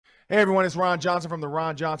Hey, everyone, it's Ron Johnson from the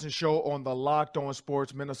Ron Johnson Show on the Locked On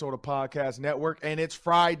Sports Minnesota Podcast Network, and it's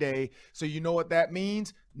Friday, so you know what that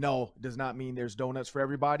means? No, it does not mean there's donuts for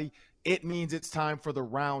everybody. It means it's time for the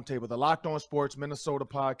Roundtable, the Locked On Sports Minnesota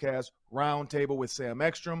Podcast Roundtable with Sam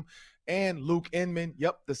Ekstrom and Luke Inman.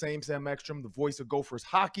 Yep, the same Sam Ekstrom, the voice of Gophers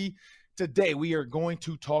hockey. Today, we are going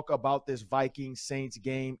to talk about this Vikings-Saints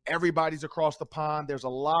game. Everybody's across the pond. There's a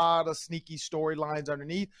lot of sneaky storylines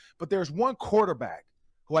underneath, but there's one quarterback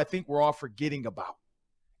who I think we're all forgetting about,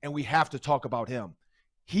 and we have to talk about him.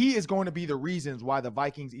 He is going to be the reasons why the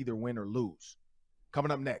Vikings either win or lose.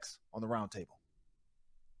 Coming up next on the Roundtable.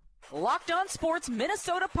 Locked On Sports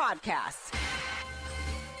Minnesota Podcast.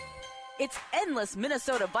 It's endless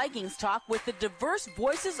Minnesota Vikings talk with the diverse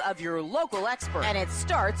voices of your local expert, and it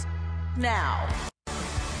starts now.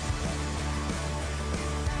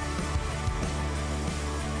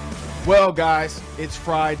 Well, guys, it's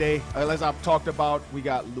Friday. As I've talked about, we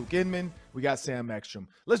got Luke Inman, we got Sam Ekstrom.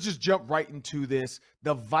 Let's just jump right into this.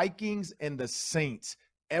 The Vikings and the Saints.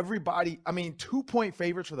 Everybody, 2-point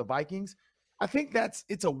favorites for the Vikings. I think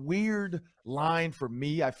it's a weird line for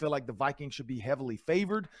me. I feel like the Vikings should be heavily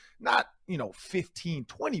favored. Not, 15,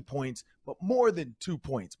 20 points, but more than 2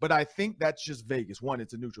 points. But I think that's just Vegas. One,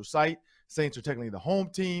 it's a neutral site. Saints are technically the home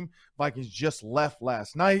team. Vikings just left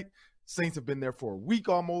last night. Saints have been there for a week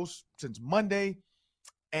almost, since Monday,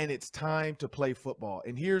 and it's time to play football.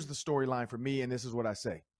 And here's the storyline for me, and this is what I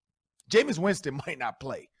say. Jameis Winston might not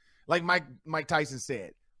play. Like Mike Tyson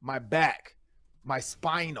said, my back, my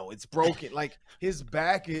spinal, it's broken. Like, his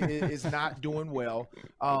back is not doing well.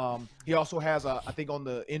 He also has I think on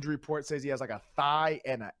the injury report, says he has like a thigh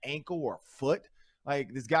and an ankle or a foot.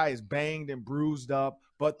 Like, this guy is banged and bruised up,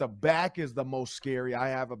 but the back is the most scary. I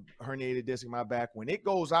have a herniated disc in my back. When it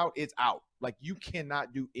goes out, it's out. Like, you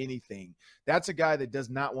cannot do anything. That's a guy that does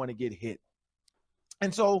not want to get hit.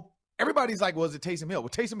 And so everybody's like, well, is it Taysom Hill? Well,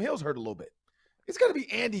 Taysom Hill's hurt a little bit. It's going to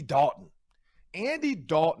be Andy Dalton. Andy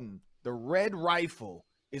Dalton, the Red Rifle,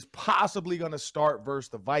 is possibly going to start versus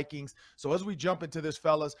the Vikings. So as we jump into this,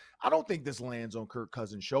 fellas, I don't think this lands on Kirk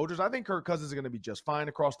Cousins' shoulders. I think Kirk Cousins is going to be just fine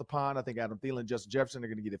across the pond. I think Adam Thielen, Justin Jefferson are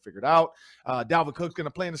going to get it figured out. Dalvin Cook's going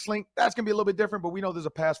to play in the sling. That's going to be a little bit different, but we know there's a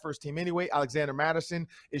pass-first team anyway. Alexander Mattison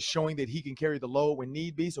is showing that he can carry the load when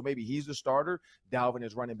need be, so maybe he's the starter. Dalvin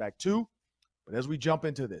is running back too. But as we jump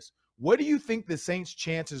into this, what do you think the Saints'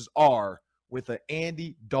 chances are with an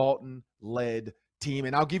Andy Dalton-led team?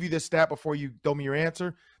 And I'll give you this stat before you throw me your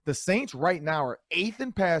answer. The Saints right now are 8th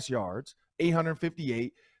in pass yards,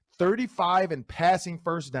 858, 35 in passing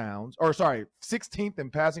first downs, 16th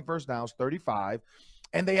in passing first downs, 35,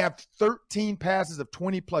 and they have 13 passes of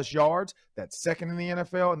 20-plus yards. That's second in the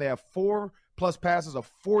NFL, and they have 4-plus passes of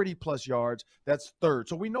 40-plus yards. That's third.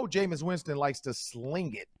 So we know Jameis Winston likes to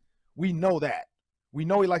sling it. We know that. We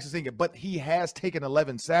know he likes to sling it, but he has taken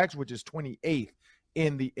 11 sacks, which is 28th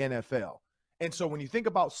in the NFL. And so when you think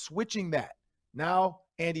about switching that, now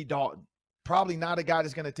Andy Dalton, probably not a guy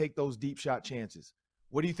that's going to take those deep shot chances.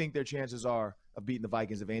 What do you think their chances are of beating the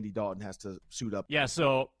Vikings if Andy Dalton has to suit up? Yeah,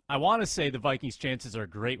 so I want to say the Vikings' chances are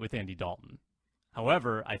great with Andy Dalton.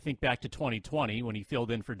 However, I think back to 2020 when he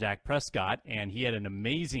filled in for Dak Prescott, and he had an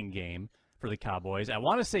amazing game for the Cowboys. I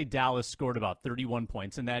want to say Dallas scored about 31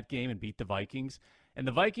 points in that game and beat the Vikings. And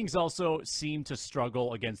the Vikings also seem to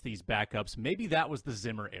struggle against these backups. Maybe that was the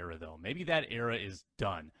Zimmer era, though. Maybe that era is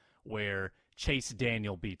done, where Chase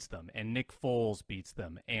Daniel beats them, and Nick Foles beats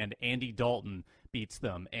them, and Andy Dalton beats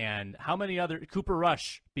them, and Cooper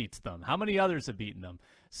Rush beats them. How many others have beaten them?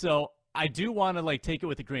 So I do want to take it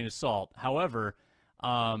with a grain of salt. However,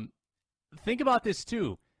 think about this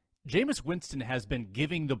too. Jameis Winston has been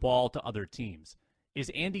giving the ball to other teams. Is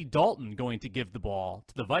Andy Dalton going to give the ball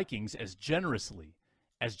to the Vikings as generously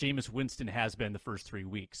as Jameis Winston has been the first 3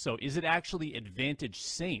 weeks? So is it actually advantage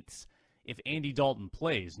Saints if Andy Dalton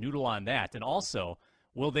plays? Noodle on that. And also,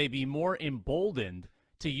 will they be more emboldened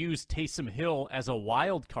to use Taysom Hill as a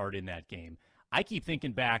wild card in that game? I keep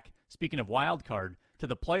thinking back, speaking of wild card, to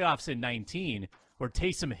the playoffs in 19, where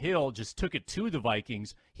Taysom Hill just took it to the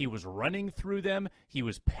Vikings. He was running through them. He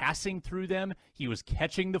was passing through them. He was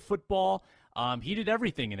catching the football. He did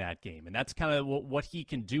everything in that game, and that's kind of what he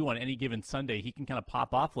can do on any given Sunday. He can kind of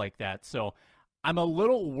pop off like that. So I'm a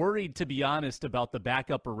little worried, to be honest, about the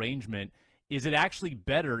backup arrangement. Is it actually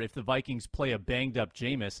better if the Vikings play a banged-up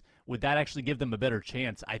Jameis? Would that actually give them a better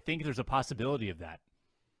chance? I think there's a possibility of that.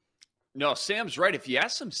 No, Sam's right. If you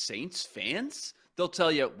ask some Saints fans, they'll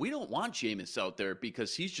tell you, we don't want Jameis out there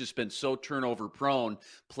because he's just been so turnover-prone,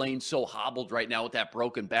 playing so hobbled right now with that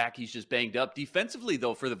broken back. He's just banged up. Defensively,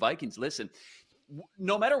 though, for the Vikings, listen,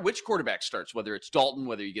 no matter which quarterback starts, whether it's Dalton,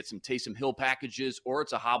 whether you get some Taysom Hill packages, or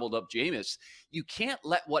it's a hobbled up Jameis, you can't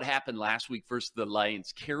let what happened last week versus the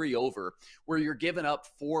Lions carry over where you're giving up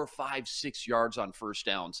 4, 5, 6 yards on first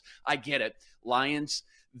downs. I get it. Lions,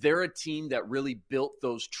 they're a team that really built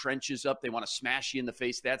those trenches up. They want to smash you in the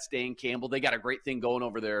face. That's Dan Campbell. They got a great thing going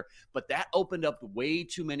over there. But that opened up way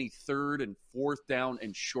too many third and fourth down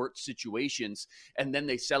and short situations. And then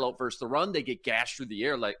they sell out versus the run. They get gashed through the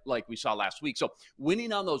air like we saw last week. So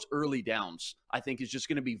winning on those early downs, I think, is just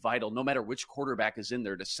going to be vital, no matter which quarterback is in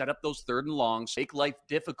there, to set up those third and longs, make life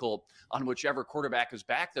difficult on whichever quarterback is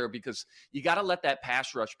back there, because you got to let that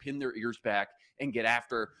pass rush pin their ears back and get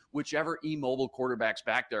after whichever immobile quarterback's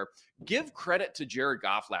back there. Give credit to Jared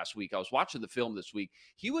Goff last week. I was watching the film this week.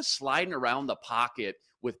 He was sliding around the pocket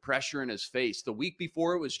with pressure in his face. The week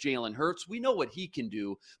before, it was Jalen Hurts. We know what he can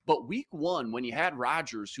do. But week one, when you had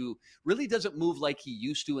Rodgers, who really doesn't move like he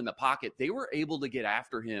used to in the pocket, they were able to get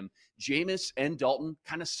after him. Jameis and Dalton,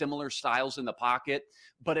 kind of similar styles in the pocket,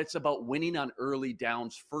 but it's about winning on early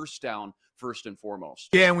downs, first down, first and foremost.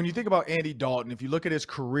 Yeah, and when you think about Andy Dalton, if you look at his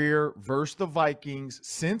career versus the Vikings,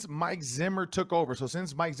 since Mike Zimmer took over, so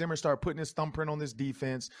since Mike Zimmer started putting his thumbprint on this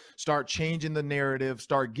defense, start changing the narrative,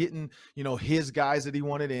 start getting, his guys that he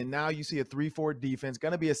wanted in, now you see a 3-4 defense,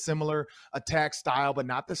 going to be a similar attack style, but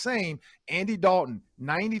not the same. Andy Dalton,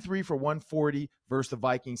 93 for 140 versus the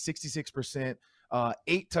Vikings, 66%.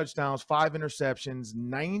 8 touchdowns, 5 interceptions,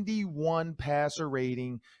 91 passer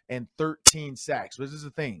rating, and 13 sacks. But this is the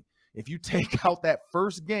thing. If you take out that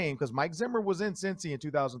first game, because Mike Zimmer was in Cincy in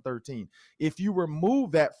 2013, if you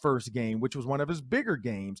remove that first game, which was one of his bigger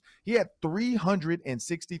games, he had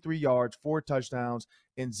 363 yards, 4 touchdowns,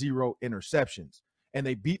 and 0 interceptions. And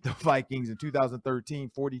they beat the Vikings in 2013,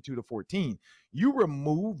 42-14. You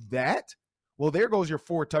remove that, well, there goes your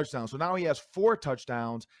 4 touchdowns. So now he has 4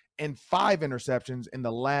 touchdowns and 5 interceptions in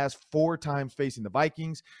the last 4 times facing the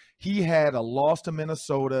Vikings. He had a loss to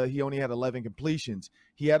Minnesota. He only had 11 completions.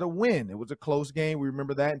 He had a win. It was a close game. We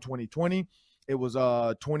remember that in 2020. It was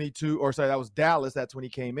that was Dallas. That's when he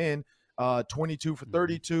came in. 22 for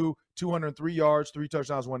 32, 203 yards, 3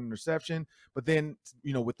 touchdowns, 1 interception. But then,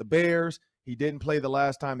 with the Bears, he didn't play the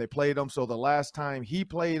last time they played him. So the last time he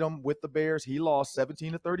played them with the Bears, he lost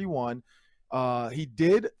 17-31. He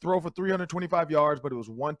did throw for 325 yards, but it was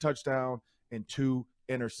 1 touchdown and 2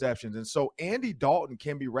 interceptions. And so Andy Dalton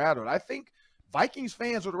can be rattled. I think Vikings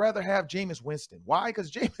fans would rather have Jameis Winston. Why?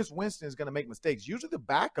 Because Jameis Winston is going to make mistakes. Usually the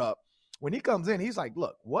backup, when he comes in, he's like,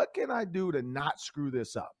 look, what can I do to not screw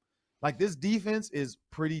this up? Like, this defense is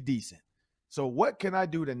pretty decent. So what can I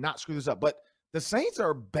do to not screw this up? But the Saints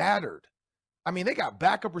are battered. I mean, they got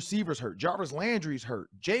backup receivers hurt. Jarvis Landry's hurt.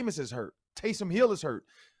 Jameis is hurt. Taysom Hill is hurt.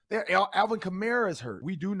 Alvin Kamara is hurt.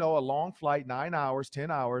 We do know a long flight, 9 hours,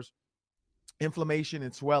 10 hours, inflammation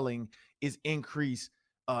and swelling is increased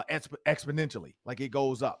exponentially. Like, it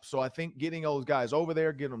goes up. So I think getting those guys over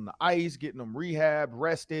there, getting them the ice, getting them rehabbed,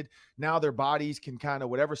 rested, now their bodies can kind of,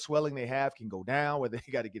 whatever swelling they have can go down, whether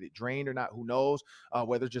they got to get it drained or not, who knows,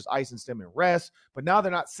 whether it's just ice and stem and rest. But now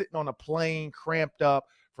they're not sitting on a plane cramped up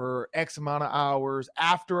for X amount of hours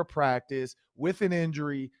after a practice with an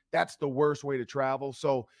injury. That's the worst way to travel.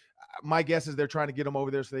 So my guess is they're trying to get them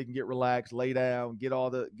over there so they can get relaxed, lay down, get all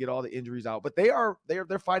the injuries out. But they're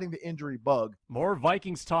fighting the injury bug. More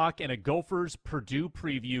Vikings talk and a Gophers Purdue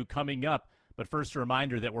preview coming up. But first, a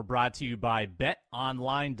reminder that we're brought to you by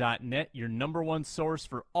BetOnline.net, your number one source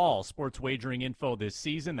for all sports wagering info this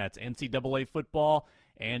season. That's NCAA football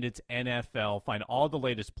and it's NFL. Find all the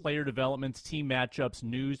latest player developments, team matchups,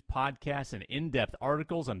 news, podcasts, and in-depth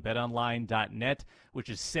articles on BetOnline.net, which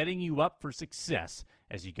is setting you up for success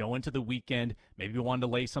as you go into the weekend. Maybe you wanted to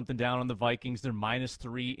lay something down on the Vikings. They're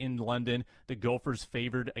 -3 in London. The Gophers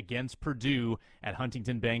favored against Purdue at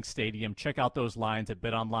Huntington Bank Stadium. Check out those lines at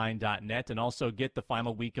betonline.net and also get the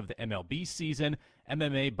final week of the MLB season,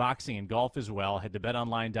 MMA, boxing, and golf as well. Head to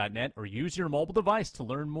betonline.net or use your mobile device to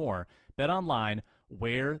learn more. BetOnline,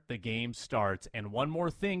 where the game starts. And one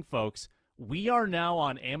more thing, folks. We are now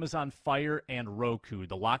on Amazon Fire and Roku.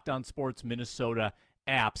 The Locked On Sports Minnesota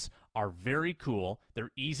apps are very cool.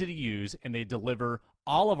 They're easy to use, and they deliver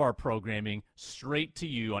all of our programming straight to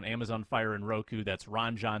you on Amazon Fire and Roku. That's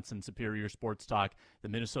Ron Johnson, Superior Sports Talk, the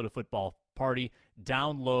Minnesota Football Party.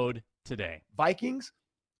 Download today. Vikings,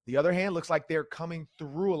 the other hand, looks like they're coming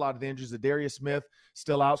through a lot of the injuries. Zadarius Smith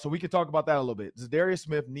still out, so we could talk about that a little bit. Zadarius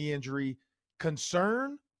Smith, knee injury,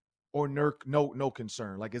 concern or no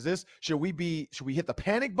concern? Like, should we hit the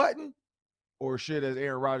panic button, or should, as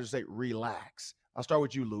Aaron Rodgers say, relax? I'll start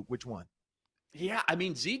with you, Luke. Which one? Yeah, I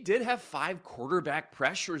mean, Z did have 5 quarterback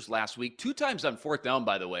pressures last week, 2 times on 4th down,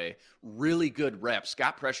 by the way. Really good reps.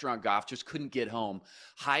 Got pressure on Goff, just couldn't get home.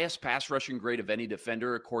 Highest pass rushing grade of any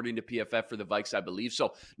defender, according to PFF for the Vikes, I believe.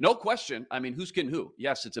 So, no question. I mean, who's getting who?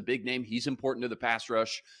 Yes, it's a big name. He's important to the pass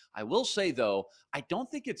rush. I will say, though, I don't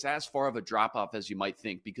think it's as far of a drop-off as you might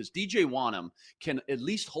think, because DJ Wanham can at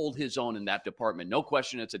least hold his own in that department. No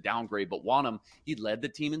question it's a downgrade, but Wanham, he led the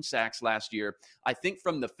team in sacks last year. I think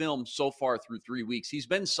from the film so far through 3 weeks, he's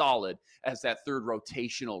been solid as that third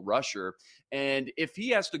rotational rusher. And if he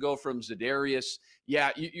has to go from Za'Darius,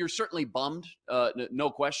 yeah, you're certainly bummed, no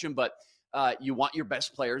question, but you want your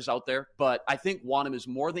best players out there. But I think Wanham is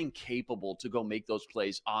more than capable to go make those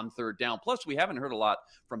plays on 3rd down. Plus, we haven't heard a lot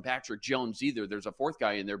from Patrick Jones either. There's a 4th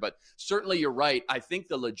guy in there, but certainly you're right. I think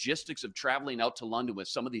the logistics of traveling out to London with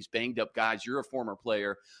some of these banged up guys, you're a former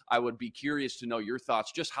player. I would be curious to know your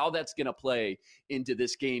thoughts, just how that's going to play into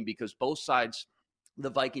this game, because both sides, the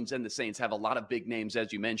Vikings and the Saints, have a lot of big names,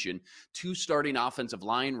 as you mentioned. 2 starting offensive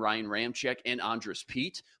line, Ryan Ramczyk and Andres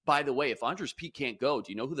Pete. By the way, if Andres Pete can't go,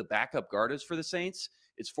 do you know who the backup guard is for the Saints?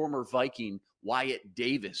 It's former Viking Wyatt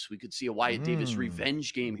Davis. We could see a Wyatt Davis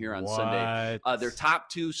revenge game here on Sunday. Their top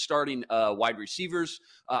 2 starting wide receivers.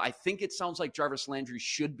 I think it sounds like Jarvis Landry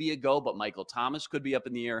should be a go, but Michael Thomas could be up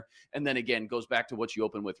in the air. And then again, goes back to what you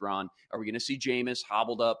opened with, Ron. Are we going to see Jameis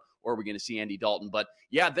hobbled up, or are we going to see Andy Dalton? But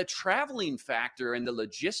yeah, the traveling factor and the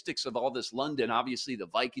logistics of all this London, obviously the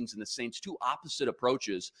Vikings and the Saints, 2 opposite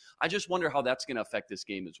approaches. I just wonder how that's going to affect this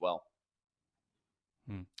game as well.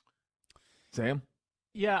 Sam?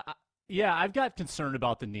 Yeah, I've got concern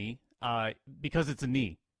about the knee because it's a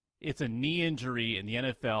knee. It's a knee injury in the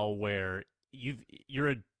NFL where you're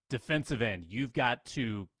a defensive end. You've got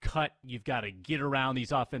to cut. You've got to get around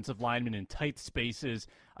these offensive linemen in tight spaces.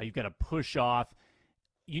 You've got to push off.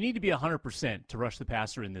 You need to be 100% to rush the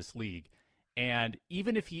passer in this league. And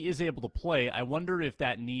even if he is able to play, I wonder if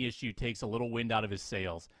that knee issue takes a little wind out of his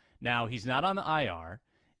sails. Now, he's not on the IR.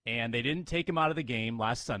 And they didn't take him out of the game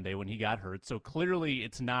last Sunday when he got hurt. So clearly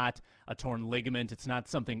it's not a torn ligament. It's not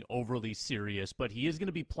something overly serious. But he is going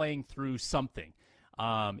to be playing through something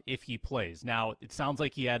if he plays. Now, it sounds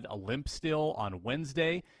like he had a limp still on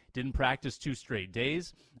Wednesday. Didn't practice 2 straight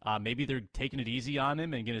days. Maybe they're taking it easy on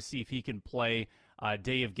him and going to see if he can play a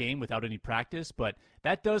day of game without any practice. But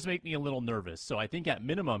that does make me a little nervous. So I think at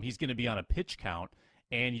minimum he's going to be on a pitch count.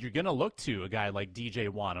 And you're going to look to a guy like DJ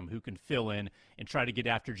Wanham who can fill in and try to get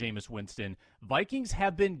after Jameis Winston. Vikings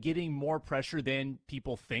have been getting more pressure than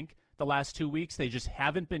people think the last 2 weeks. They just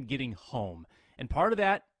haven't been getting home. And part of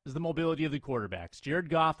that is the mobility of the quarterbacks. Jared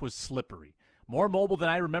Goff was slippery, more mobile than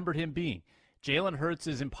I remembered him being. Jalen Hurts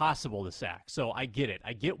is impossible to sack. So I get it.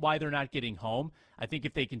 I get why they're not getting home. I think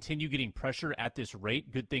if they continue getting pressure at this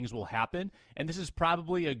rate, good things will happen. And this is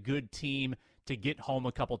probably a good team to get home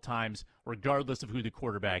a couple times, regardless of who the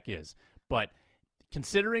quarterback is. But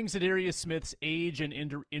considering Za'Darius Smith's age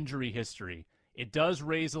and injury history, it does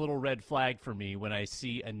raise a little red flag for me when I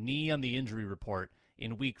see a knee on the injury report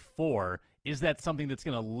in week 4. Is that something that's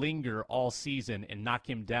going to linger all season and knock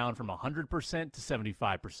him down from 100% to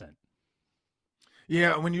 75%?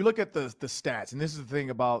 Yeah, when you look at the stats, and this is the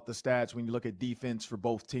thing about the stats when you look at defense for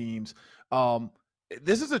both teams,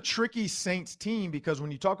 this is a tricky Saints team because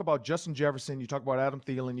when you talk about Justin Jefferson, you talk about Adam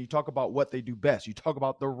Thielen, you talk about what they do best. You talk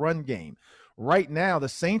about the run game. Right now, the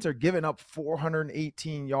Saints are giving up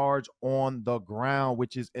 418 yards on the ground,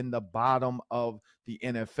 which is in the bottom of the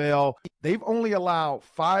NFL. They've only allowed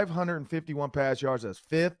 551 pass yards as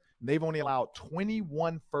 5th. They've only allowed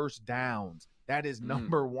 21 first downs. That is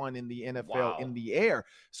number 1 in the NFL in the air.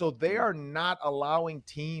 So they are not allowing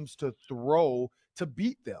teams to throw to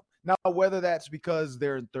beat them. Now, whether that's because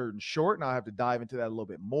they're in 3rd and short, and I'll have to dive into that a little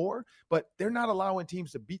bit more, but they're not allowing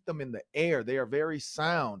teams to beat them in the air. They are very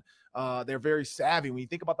sound. They're very savvy. When you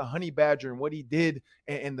think about the Honey Badger and what he did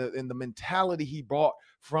and the mentality he brought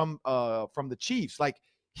from the Chiefs, like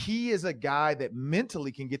he is a guy that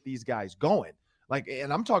mentally can get these guys going. Like,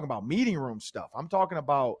 and I'm talking about meeting room stuff. I'm talking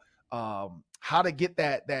about how to get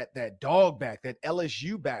that dog back, that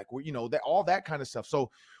LSU back, where, you know, that all that kind of stuff.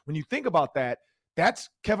 So when you think about that, that's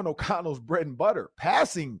Kevin O'Connell's bread and butter,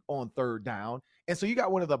 passing on 3rd down. And so you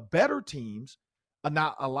got one of the better teams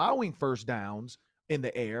not allowing first downs in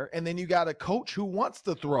the air. And then you got a coach who wants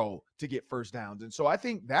to throw to get first downs. And so I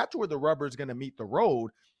think that's where the rubber is going to meet the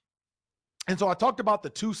road. And so I talked about the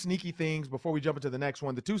 2 sneaky things before we jump into the next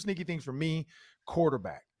one. The 2 sneaky things for me,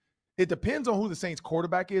 quarterback. It depends on who the Saints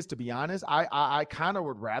quarterback is, to be honest. I kind of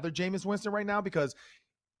would rather Jameis Winston right now because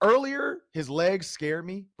earlier his legs scared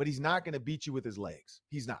me, but he's not going to beat you with his legs.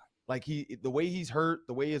 He's not. Like the way he's hurt,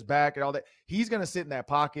 the way he's back and all that, he's going to sit in that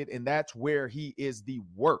pocket, and that's where he is the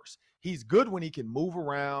worst. He's good when he can move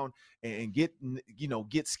around and get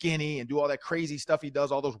skinny and do all that crazy stuff he does,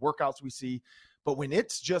 all those workouts we see. But when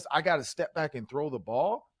it's just, I got to step back and throw the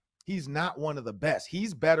ball, he's not one of the best.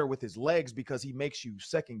 He's better with his legs because he makes you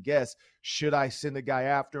second guess. Should I send a guy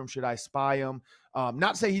after him? Should I spy him?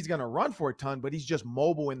 Not say he's going to run for a ton, but he's just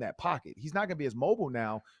mobile in that pocket. He's not going to be as mobile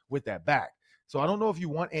now with that back. So I don't know if you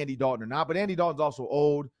want Andy Dalton or not, but Andy Dalton's also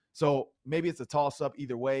old. So maybe it's a toss-up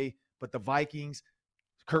either way. But the Vikings,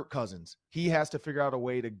 Kirk Cousins, he has to figure out a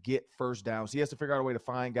way to get first downs. He has to figure out a way to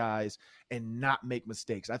find guys and not make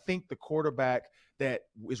mistakes. I think the quarterback that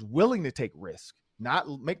is willing to take risk, not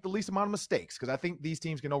make the least amount of mistakes, because I think these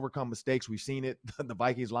teams can overcome mistakes. We've seen it in the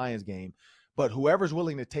Vikings-Lions game. But whoever's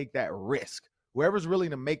willing to take that risk, whoever's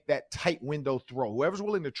willing to make that tight window throw, whoever's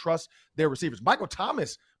willing to trust their receivers. Michael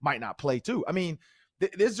Thomas might not play too. I mean,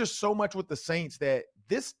 there's just so much with the Saints that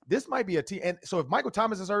this might be a team. And so if Michael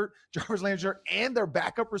Thomas is hurt, Jarvis Landry's hurt, and their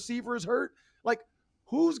backup receiver is hurt, like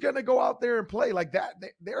who's going to go out there and play like that?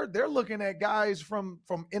 They're looking at guys from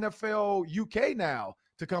NFL UK now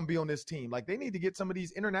to come be on this team. Like they need to get some of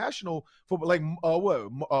these international football, like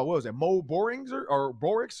what was it? Mo Borings or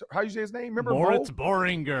Borix? How you say his name? Remember Moritz Mo?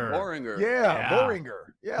 Boringer. Yeah,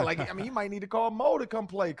 Boringer. Yeah, like I mean, he might need to call Mo to come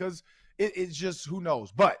play because it's just who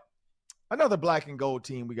knows. But another black and gold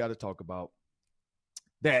team we got to talk about.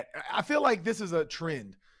 That I feel like this is a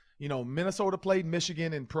trend. You know, Minnesota played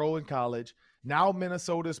Michigan in pro and college. Now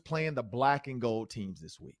Minnesota's playing the black and gold teams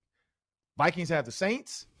this week. Vikings have the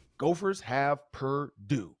Saints. Gophers have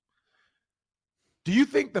Purdue. Do you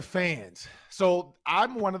think the fans, so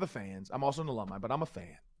I'm one of the fans, I'm also an alumni, but I'm a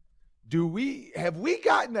fan. Have we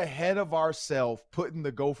gotten ahead of ourselves putting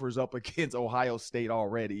the Gophers up against Ohio State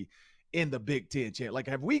already in the Big Ten champ? Like,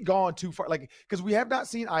 have we gone too far? Like, because we have not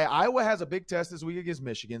seen Iowa has a big test this week against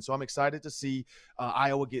Michigan, so I'm excited to see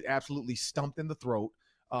Iowa get absolutely stumped in the throat.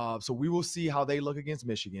 So we will see how they look against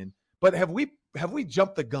Michigan. But have we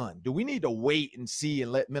jumped the gun? Do we need to wait and see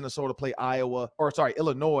and let Minnesota play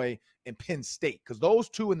Illinois and Penn State? Because those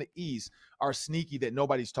two in the East are sneaky that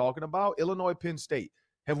nobody's talking about. Illinois, Penn State.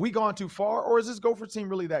 Have we gone too far, or is this Gopher team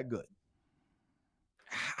really that good?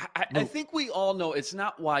 I think we all know it's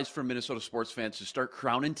not wise for Minnesota sports fans to start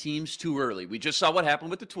crowning teams too early. We just saw what happened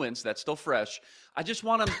with the Twins. That's still fresh. I just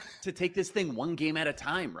want them to take this thing one game at a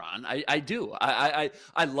time, Ron. I do. I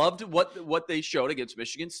loved what they showed against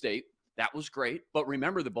Michigan State. That was great. But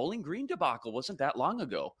remember, the Bowling Green debacle wasn't that long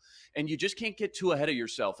ago. And you just can't get too ahead of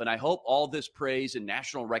yourself. And I hope all this praise and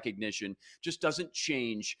national recognition just doesn't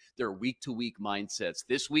change their week-to-week mindsets.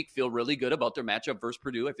 This week, feel really good about their matchup versus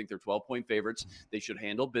Purdue. I think they're 12-point favorites. They should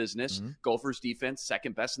handle business. Mm-hmm. Gophers defense,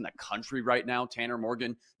 second best in the country right now. Tanner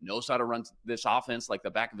Morgan knows how to run this offense like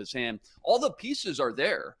the back of his hand. All the pieces are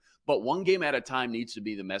there. But one game at a time needs to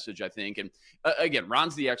be the message, I think. And again,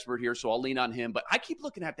 Ron's the expert here, so I'll lean on him. But I keep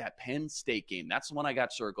looking at that Penn State game. That's the one I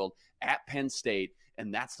got circled at Penn State.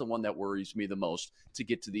 And that's the one that worries me the most to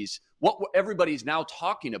get to these, what everybody's now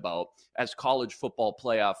talking about as college football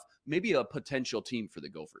playoff, maybe a potential team for the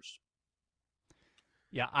Gophers.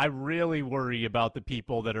 Yeah, I really worry about the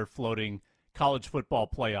people that are floating college football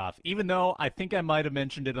playoff, even though I think I might have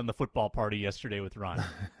mentioned it on the football party yesterday with Ron.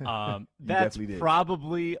 That's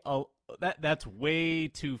probably that's way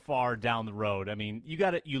too far down the road. I mean,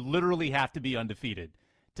 you literally have to be undefeated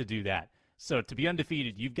to do that. So to be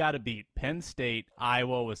undefeated, you've got to beat Penn State,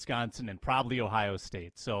 Iowa, Wisconsin, and probably Ohio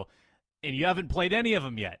State. And you haven't played any of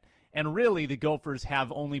them yet. And really, the Gophers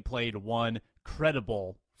have only played one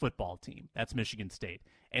credible football team. That's Michigan State.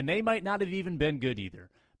 And they might not have even been good either.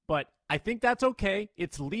 But I think that's okay.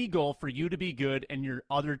 It's legal for you to be good and your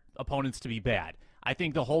other opponents to be bad. I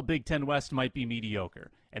think the whole Big Ten West might be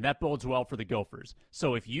mediocre, and that bodes well for the Gophers.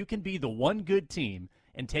 So if you can be the one good team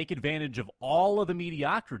and take advantage of all of the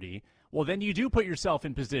mediocrity, well, then you do put yourself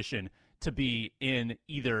in position to be in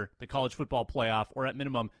either the college football playoff or at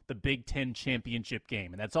minimum the Big Ten championship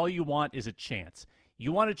game. And that's all you want is a chance.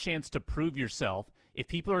 You want a chance to prove yourself. If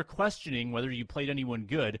people are questioning whether you played anyone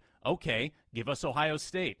good, okay, give us Ohio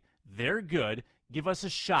State. They're good. Give us a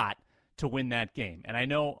shot to win that game. And I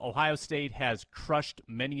know Ohio State has crushed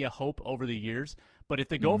many a hope over the years, but if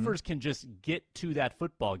the Gophers can just get to that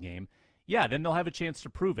football game, yeah, then they'll have a chance to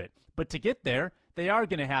prove it. But to get there, they are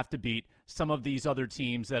going to have to beat some of these other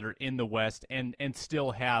teams that are in the West and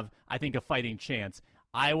still have, I think, a fighting chance.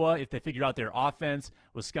 Iowa, if they figure out their offense.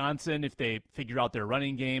 Wisconsin, if they figure out their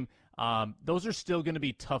running game. Those are still going to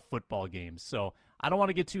be tough football games. So I don't want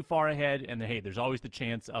to get too far ahead. And, hey, there's always the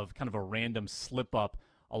chance of kind of a random slip-up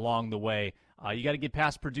along the way. You got to get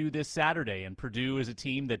past Purdue this Saturday, and Purdue is a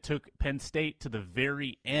team that took Penn State to the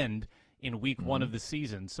very end in week 1 of the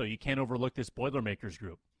season, so you can't overlook this Boilermakers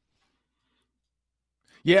group.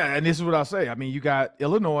 Yeah, and this is what I'll say. I mean, you got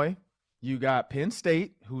Illinois, you got Penn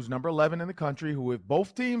State, who's number 11 in the country, who if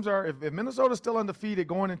both teams are – if Minnesota's still undefeated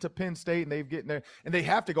going into Penn State and they've getting there – and they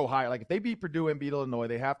have to go higher. Like, if they beat Purdue and beat Illinois,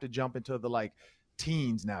 they have to jump into the, like,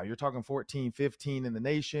 teens now. You're talking 14, 15 in the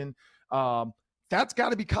nation. That's got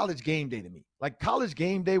to be college game day to me. Like, college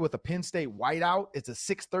game day with a Penn State whiteout, it's a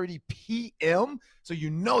 6:30 p.m., so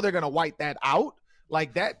you know they're going to white that out.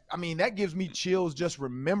 Like that, I mean, that gives me chills just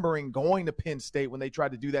remembering going to Penn State when they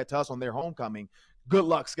tried to do that to us on their homecoming. Good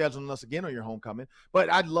luck scheduling us again on your homecoming.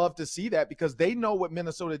 But I'd love to see that because they know what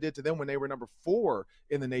Minnesota did to them when they were number 4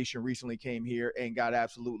 in the nation, recently came here and got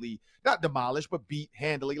absolutely not demolished, but beat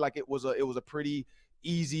handily. Like it was a pretty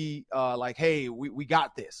easy, like, hey, we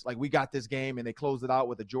got this. Like, we got this game, and they closed it out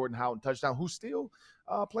with a Jordan Houghton touchdown, who's still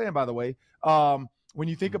playing, by the way. When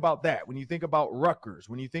you think about that, when you think about Rutgers,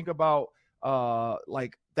 when you think about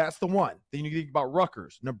like that's the one. Then you think about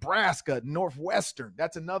Rutgers, Nebraska, Northwestern.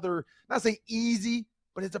 That's another, not say easy,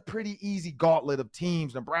 but it's a pretty easy gauntlet of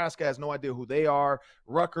teams. Nebraska has no idea who they are.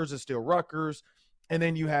 Rutgers is still Rutgers. And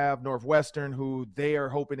then you have Northwestern, who they are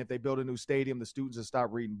hoping if they build a new stadium, the students will stop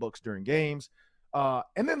reading books during games.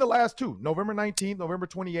 And then the last two, November 19th, November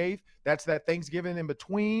 28th, that's that Thanksgiving in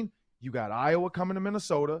between. You got Iowa coming to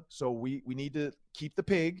Minnesota, so we need to keep the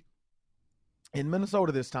pig in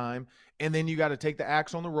Minnesota this time. And then you got to take the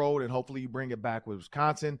axe on the road, and hopefully you bring it back with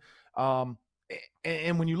Wisconsin. And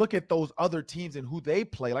when you look at those other teams and who they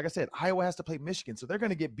play, like I said, Iowa has to play Michigan, so they're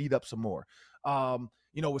going to get beat up some more.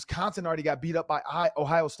 Wisconsin already got beat up by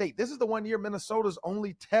Ohio State. This is the one year Minnesota's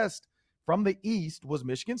only test from the East was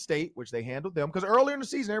Michigan State, which they handled them. Because earlier in the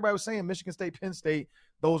season, everybody was saying Michigan State, Penn State,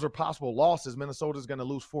 those are possible losses. Minnesota's going to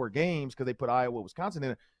lose 4 games because they put Iowa, Wisconsin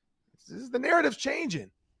in. The narrative's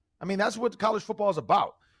changing. I mean, that's what college football is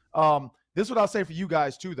about. This is what I'll say for you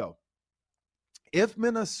guys, too, though. If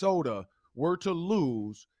Minnesota were to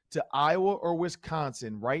lose to Iowa or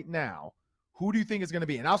Wisconsin right now, who do you think is going to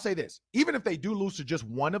be? And I'll say this. Even if they do lose to just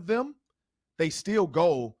one of them, they still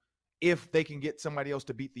go if they can get somebody else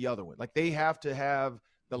to beat the other one. Like, they have to have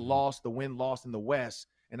the win-loss in the West,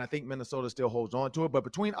 and I think Minnesota still holds on to it. But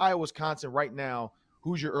between Iowa and Wisconsin right now,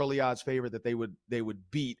 who's your early odds favorite that they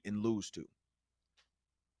would beat and lose to?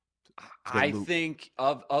 I think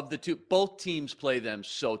of the two, both teams play them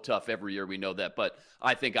so tough every year. We know that, but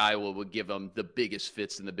I think Iowa would give them the biggest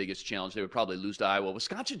fits and the biggest challenge. They would probably lose to Iowa.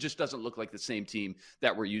 Wisconsin just doesn't look like the same team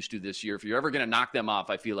that we're used to this year. If you're ever going to knock them off,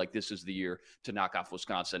 I feel like this is the year to knock off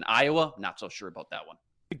Wisconsin. Iowa, not so sure about that one.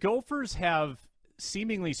 The Gophers have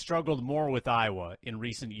seemingly struggled more with Iowa in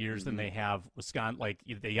recent years than they have Wisconsin. Like,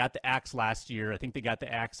 they got the axe last year. I think they got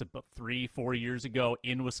the axe about 3-4 years ago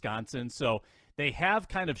in Wisconsin. So they have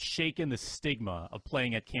kind of shaken the stigma of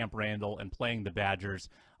playing at Camp Randall and playing the Badgers.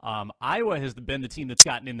 Iowa has been the team that's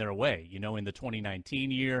gotten in their way. In the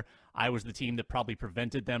 2019 year, Iowa's the team that probably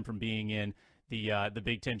prevented them from being in the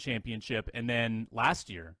Big Ten championship. And then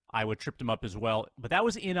last year, Iowa tripped them up as well. But that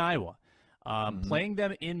was in Iowa. Playing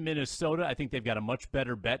them in Minnesota, I think they've got a much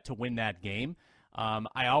better bet to win that game.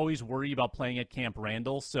 I always worry about playing at Camp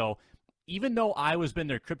Randall. So even though Iowa's been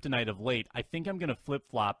their kryptonite of late, I think I'm going to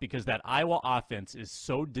flip-flop because that Iowa offense is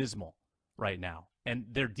so dismal right now. And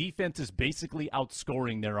their defense is basically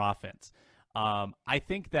outscoring their offense. I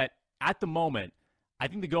think that at the moment, I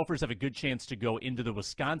think the Gophers have a good chance to go into the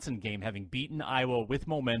Wisconsin game having beaten Iowa with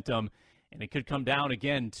momentum. And it could come down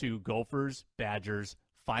again to Gophers, Badgers,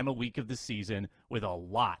 final week of the season with a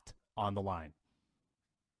lot on the line.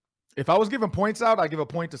 If I was giving points out, I'd give a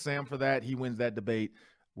point to Sam for that. He wins that debate.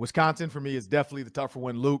 Wisconsin, for me, is definitely the tougher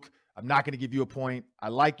one. Luke, I'm not going to give you a point. I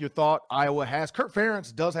like your thought. Iowa has – Kirk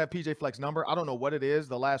Ferentz does have PJ Fleck's number. I don't know what it is.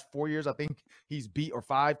 The last 4 years, I think he's beat – or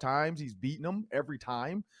 5 times, he's beaten them every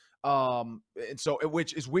time. And so –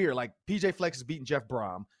 which is weird. Like, PJ Fleck has beaten Jeff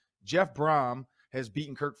Brom. Jeff Brom has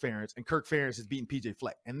beaten Kirk Ferentz, and Kirk Ferentz has beaten PJ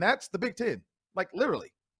Fleck. And that's the Big Ten. Like,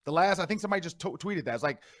 literally. The last – I think somebody just tweeted that. It's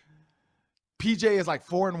like – PJ is like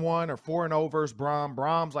 4-1 or 4-0 versus Brom.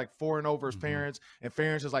 Brom's like 4-0 versus Ferentz, and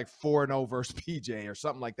Ferentz is like 4-0 versus PJ or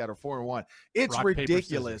something like that, or 4-1. It's rock,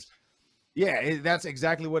 ridiculous. That's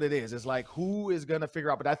exactly what it is. It's like, who is going to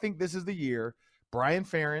figure out? But I think this is the year. Brian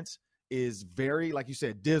Ferentz is very, like you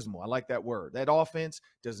said, dismal. I like that word. That offense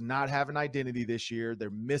does not have an identity this year.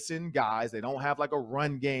 They're missing guys. They don't have like a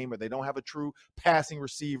run game, or they don't have a true passing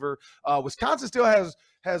receiver. Wisconsin still has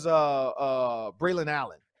Braylon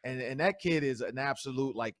Allen. And that kid is an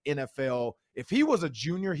absolute, like, NFL. If he was a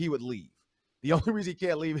junior, he would leave. The only reason he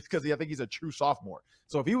can't leave is because I think he's a true sophomore.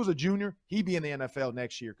 So if he was a junior, he'd be in the NFL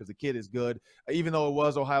next year because the kid is good. Even though it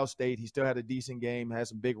was Ohio State, he still had a decent game, had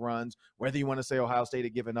some big runs. Whether you want to say Ohio State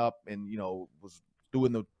had given up and, was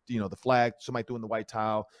doing the flag, somebody doing the white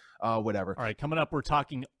towel, whatever. All right, coming up, we're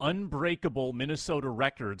talking unbreakable Minnesota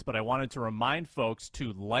records, but I wanted to remind folks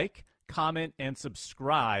to like, comment, and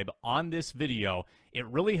subscribe on this video. It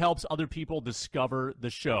really helps other people discover the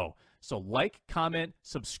show. So like, comment,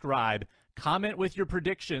 subscribe, comment with your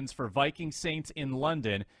predictions for Viking Saints in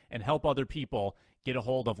London, and help other people get a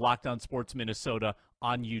hold of Locked On Sports Minnesota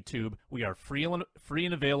on YouTube. We are free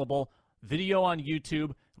and available. Video on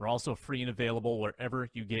YouTube. We're also free and available wherever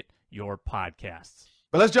you get your podcasts.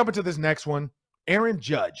 But let's jump into this next one. Aaron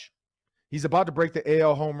Judge. He's about to break the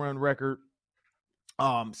AL home run record.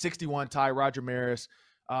 61 tie Roger Maris.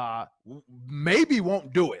 Maybe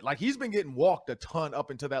won't do it. Like, he's been getting walked a ton up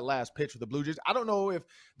until that last pitch with the Blue Jays. I don't know if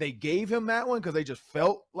they gave him that one because they just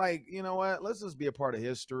felt like, you know what, let's just be a part of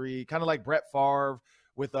history. Kind of like Brett Favre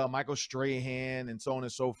with Michael Strahan and so on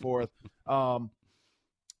and so forth.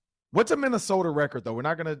 What's a Minnesota record, though? We're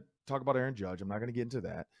not going to talk about Aaron Judge. I'm not going to get into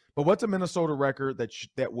that. But what's a Minnesota record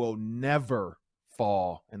that will never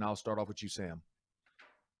fall? And I'll start off with you, Sam.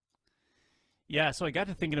 Yeah, so I got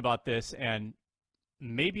to thinking about this, and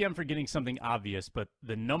maybe I'm forgetting something obvious, but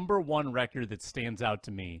the number one record that stands out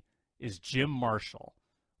to me is Jim Marshall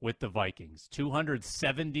with the Vikings.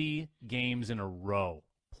 270 games in a row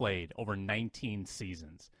played over 19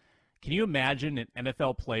 seasons. Can you imagine an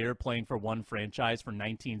NFL player playing for one franchise for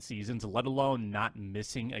 19 seasons, let alone not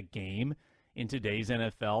missing a game in today's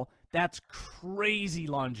NFL? That's crazy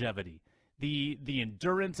longevity. The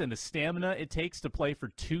endurance and the stamina it takes to play for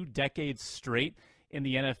 2 decades straight in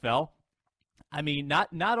the NFL. I mean,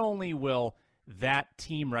 not only will that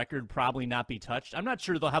team record probably not be touched, I'm not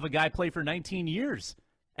sure they'll have a guy play for 19 years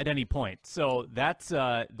at any point. So that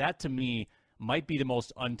to me might be the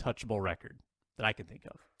most untouchable record that I can think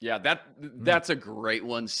of. Yeah, that's a great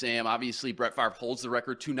one, Sam. Obviously, Brett Favre holds the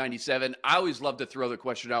record, 297. I always love to throw the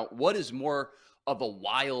question out, what is more of a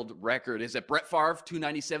wild record? Is it Brett Favre,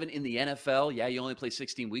 297 in the NFL? Yeah, you only play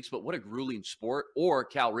 16 weeks, but what a grueling sport. Or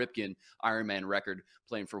Cal Ripken, Ironman record,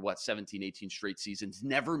 playing for 17, 18 straight seasons,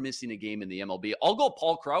 never missing a game in the MLB. I'll go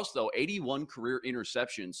Paul Krause, though, 81 career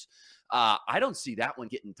interceptions. I don't see that one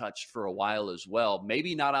getting touched for a while as well.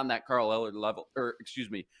 Maybe not on that Carl Eller level,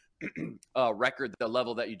 record, the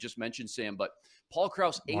level that you just mentioned, Sam, but Paul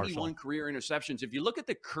Krause, 81 career interceptions. If you look at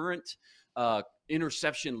the current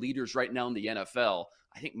interception leaders right now in the NFL,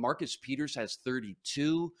 I think Marcus Peters has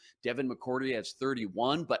 32, Devin McCourty has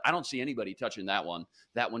 31, but I don't see anybody touching that one.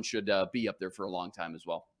 That one should be up there for a long time as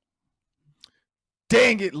well.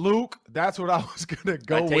 Dang it, Luke. That's what I was going to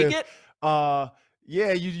go with. Take it?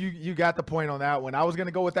 Yeah, you got the point on that one. I was going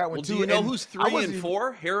to go with that one too. Do you know who's 3 and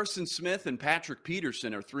 4? Harrison Smith and Patrick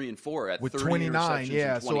Peterson are 3 and 4 at with 29.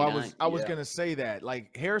 Yeah, so I was going to say that.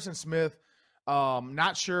 Like Harrison Smith,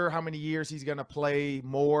 not sure how many years he's going to play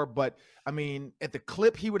more, but I mean, at the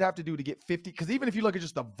clip he would have to do to get 50, because even if you look at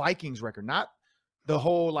just the Vikings record, not the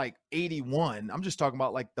whole 81, I'm just talking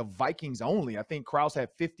about the Vikings only. I think Krause had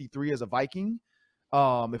 53 as a Viking,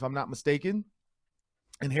 if I'm not mistaken,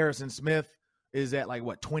 and Harrison Smith is at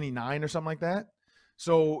 29 or something like that.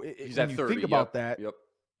 So he's when at you 30, think about that,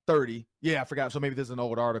 30. Yeah, I forgot. So maybe this is an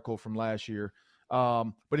old article from last year.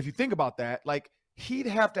 But if you think about that, he'd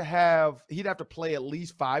have to play at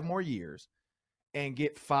least 5 more years and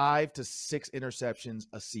get 5 to 6 interceptions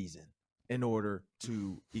a season in order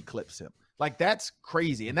to eclipse him. That's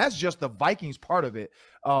crazy. And that's just the Vikings part of it.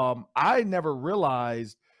 I never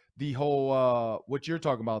realized the whole what you're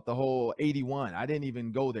talking about, the whole 81. I didn't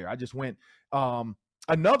even go there. I just went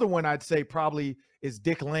another one I'd say probably is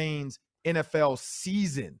Dick Lane's NFL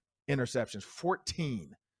season interceptions,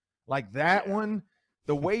 14. That one,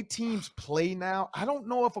 the way teams play now, I don't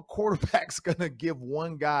know if a quarterback's going to give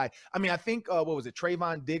one guy. I mean, I think what was it?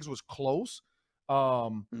 Trayvon Diggs was close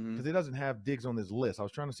because it doesn't have Diggs on this list. I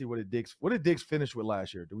was trying to see what did Diggs finish with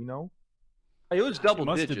last year? Do we know? It was double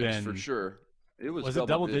digits for sure. Was it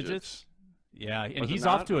double digits? Yeah, and he's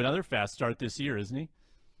off to another fast start this year, isn't he?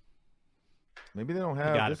 Maybe they don't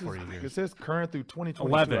have. It says current through 2022.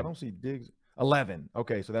 11. I don't see Diggs. 11.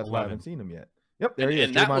 Okay, so that's 11. Why I haven't seen him yet. Yep, there he is.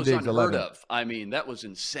 And that was Diggs, unheard 11. of. I mean, that was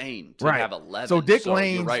insane to have 11. So Dick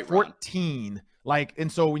Lane's 14.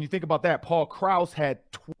 And so when you think about that, Paul Krause had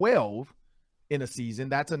 12 in a season.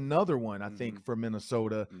 That's another one, I think, for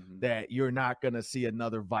Minnesota that you're not going to see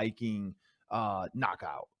another Viking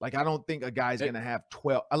knockout. I don't think a guy's going to have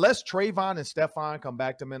 12 unless Trayvon and Stephon come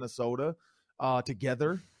back to Minnesota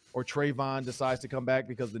together, or Trayvon decides to come back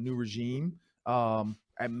because the new regime And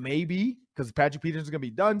maybe because Patrick Peterson's going to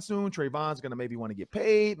be done soon, Trayvon's going to maybe want to get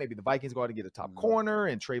paid. Maybe the Vikings go out and get a top corner,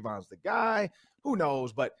 and Trayvon's the guy. Who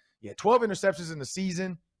knows? But yeah, 12 interceptions in the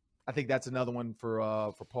season. I think that's another one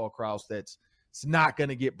for Paul Krause it's not going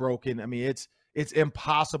to get broken. I mean, it's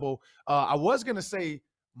impossible. I was going to say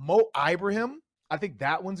Mo Ibrahim. I think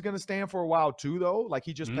that one's going to stand for a while too, though. Like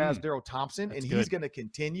he just passed Darrell Thompson, and he's going to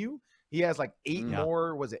continue. He has like 8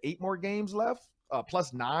 more games left,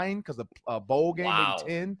 plus 9 because the bowl game, maybe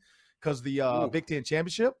 10 because the Big Ten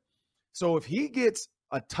championship. So if he gets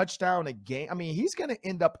a touchdown a game, I mean, he's going to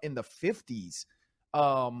end up in the 50s.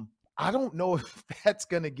 I don't know if that's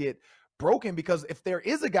going to get broken because if there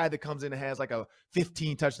is a guy that comes in and has like a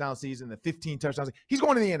 15 touchdown season, the 15 touchdowns, he's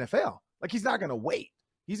going to the NFL. Like he's not going to wait.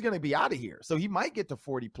 He's going to be out of here. So he might get to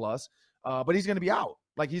 40 plus, but he's going to be out.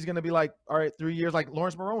 Like he's going to be like, all right, 3 years, like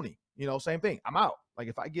Lawrence Maroney, same thing. I'm out. Like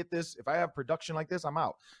if I get this, if I have production like this, I'm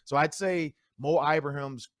out. So I'd say Mo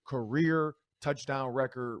Ibrahim's career touchdown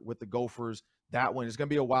record with the Gophers, that one is going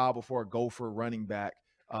to be a while before a Gopher running back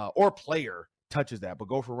or player touches that. But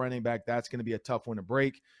Gopher running back, that's going to be a tough one to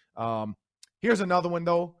break. Here's another one,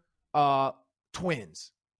 though.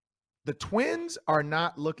 Twins. The Twins are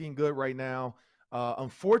not looking good right now.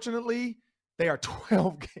 Unfortunately, they are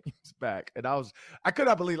 12 games back. And I could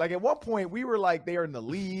not believe, like at one point we were like, they are in the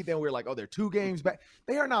lead. Then we were like, oh, they're 2 games back.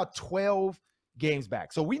 They are now 12 games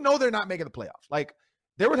back. So we know they're not making the playoffs. Like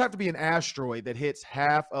there would have to be an asteroid that hits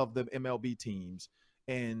half of the MLB teams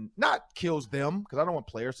and not kills them because I don't want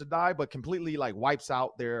players to die, but completely like wipes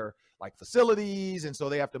out their like facilities. And so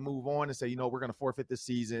they have to move on and say, we're going to forfeit this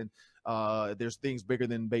season. There's things bigger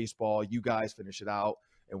than baseball. You guys finish it out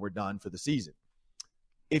and we're done for the season.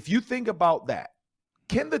 If you think about that,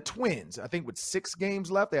 can the Twins, I think with 6 games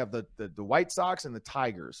left, they have the White Sox and the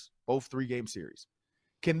Tigers, both 3-game series.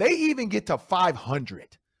 Can they even get to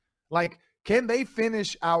 500? Like, can they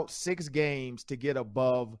finish out 6 games to get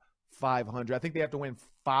above 500? I think they have to win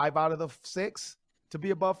 5 out of the 6 to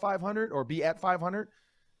be above 500 or be at 500.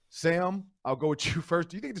 Sam, I'll go with you first.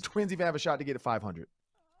 Do you think the Twins even have a shot to get to 500?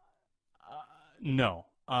 No.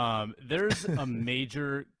 There's a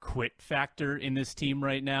major quit factor in this team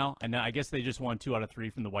right now. And I guess they just won 2 out of 3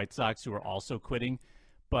 from the White Sox, who are also quitting.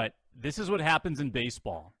 But this is what happens in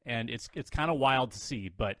baseball. And it's kind of wild to see.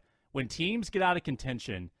 But when teams get out of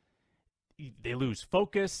contention, they lose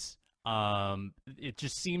focus. It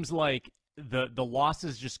just seems like the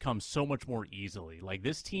losses just come so much more easily. Like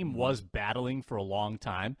this team was battling for a long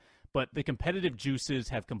time, but the competitive juices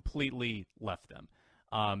have completely left them.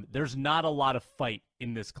 There's not a lot of fight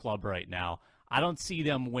in this club right now. I don't see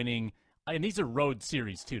them winning, and these are road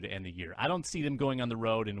series too to end the year. I don't see them going on the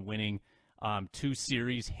road and winning 2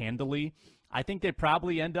 series handily. I think they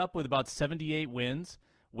probably end up with about 78 wins,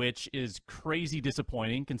 which is crazy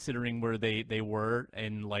disappointing considering where they were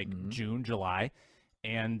in like June, July.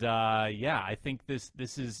 And I think this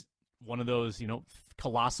is one of those,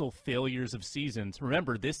 colossal failures of seasons.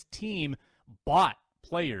 Remember, this team bought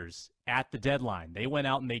players at the deadline. They went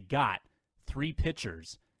out and they got 3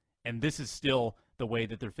 pitchers, and this is still the way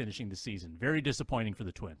that they're finishing the season. Very disappointing for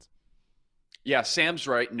the Twins. Yeah, Sam's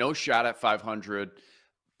right. No shot at 500.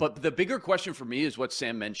 But the bigger question for me is what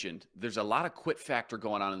Sam mentioned. There's a lot of quit factor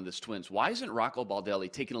going on in this Twins. Why isn't Rocco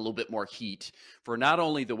Baldelli taking a little bit more heat for not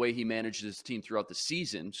only the way he managed his team throughout the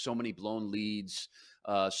season, so many blown leads,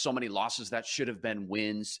 so many losses that should have been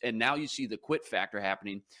wins, and now you see the quit factor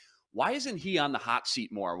happening. Why isn't he on the hot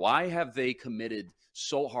seat more? Why have they committed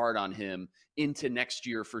so hard on him into next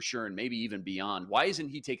year for sure and maybe even beyond? Why isn't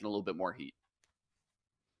he taking a little bit more heat?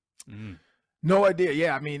 No idea.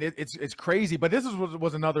 Yeah, I mean it's crazy, but this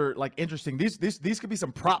was another like interesting. These could be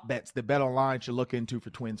some prop bets that Bet Online should look into for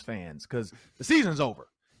Twins fans because the season's over.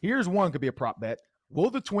 Here's one could be a prop bet: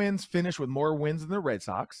 will the Twins finish with more wins than the Red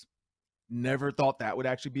Sox? Never thought that would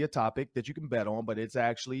actually be a topic that you can bet on, but it's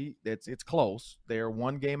close. They are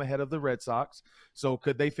 1 game ahead of the Red Sox. So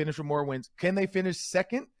could they finish with more wins? Can they finish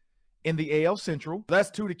second in the AL Central?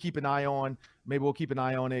 That's 2 to keep an eye on. Maybe we'll keep an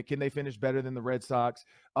eye on it. Can they finish better than the Red Sox?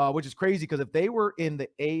 Which is crazy because if they were in the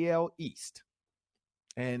AL East,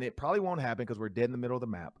 and it probably won't happen because we're dead in the middle of the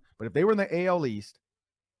map, but if they were in the AL East,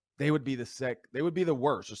 they would be the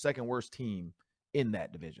worst or second worst team in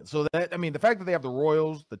that division. So that, I mean, the fact that they have the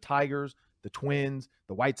Royals, the Tigers, the Twins,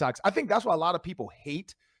 the White Sox, I think that's why a lot of people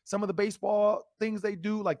hate some of the baseball things they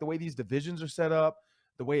do, like the way these divisions are set up,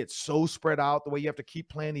 the way it's so spread out, the way you have to keep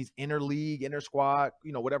playing these inter-league, inter-squad,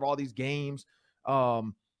 whatever, all these games.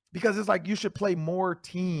 Because it's like you should play more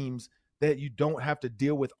teams that you don't have to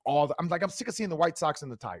deal with I'm sick of seeing the White Sox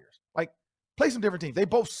and the Tigers. Like, play some different teams. They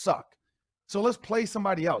both suck. So let's play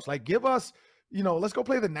somebody else. Like, give us let's go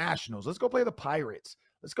play the Nationals. Let's go play the Pirates.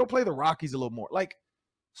 Let's go play the Rockies a little more. Like,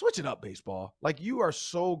 switch it up, baseball. Like, you are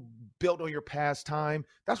so built on your past time.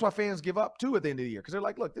 That's why fans give up, too, at the end of the year. Because they're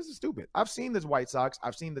like, look, this is stupid. I've seen the White Sox.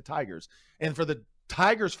 I've seen the Tigers. And for the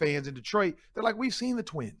Tigers fans in Detroit, they're like, we've seen the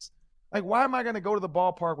Twins. Like, why am I going to go to the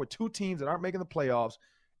ballpark with two teams that aren't making the playoffs,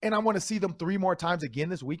 and I want to see them 3 more times again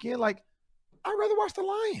this weekend? Like, I'd rather watch the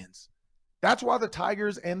Lions. That's why the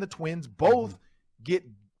Tigers and the Twins both get,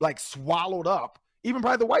 like, swallowed up, even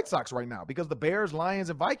probably the White Sox right now, because the Bears, Lions,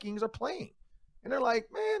 and Vikings are playing. And they're like,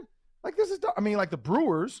 man, like, this is – I mean, like, the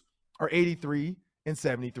Brewers are 83 and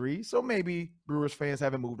 73, so maybe Brewers fans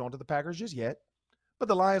haven't moved on to the Packers just yet. But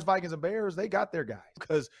the Lions, Vikings, and Bears, they got their guys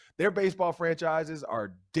because their baseball franchises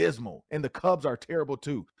are dismal, and the Cubs are terrible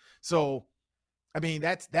too. So, I mean,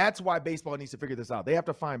 that's why baseball needs to figure this out. They have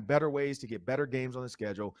to find better ways to get better games on the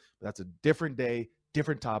schedule. That's a different day,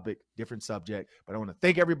 different topic, different subject. But I want to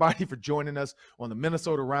thank everybody for joining us on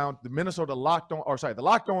the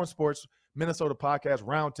Locked On Sports Minnesota Podcast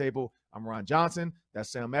Roundtable. I'm Ron Johnson.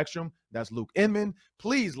 That's Sam Ekstrom. That's Luke Inman.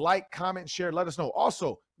 Please like, comment, share. Let us know.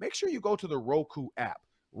 Also, make sure you go to the Roku app.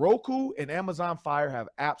 Roku and Amazon Fire have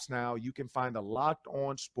apps now. You can find the Locked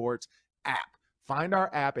On Sports app. Find our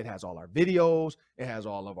app. It has all our videos. It has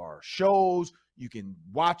all of our shows. You can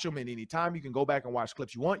watch them at any time. You can go back and watch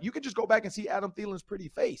clips you want. You can just go back and see Adam Thielen's pretty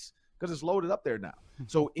face because it's loaded up there now.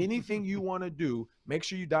 So anything you want to do, make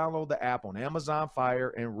sure you download the app on Amazon Fire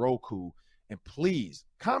and Roku. And please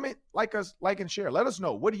comment, like and share. Let us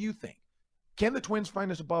know. What do you think? Can the Twins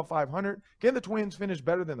finish above 500? Can the Twins finish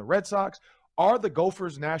better than the Red Sox? Are the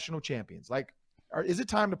Gophers national champions? Like, is it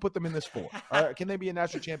time to put them in this 4? Can they be a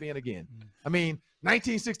national champion again? I mean,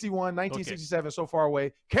 1961, 1967, so far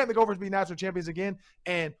away. Can the Gophers be national champions again?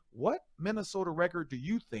 And what Minnesota record do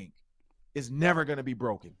you think is never going to be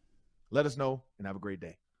broken? Let us know and have a great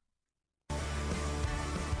day.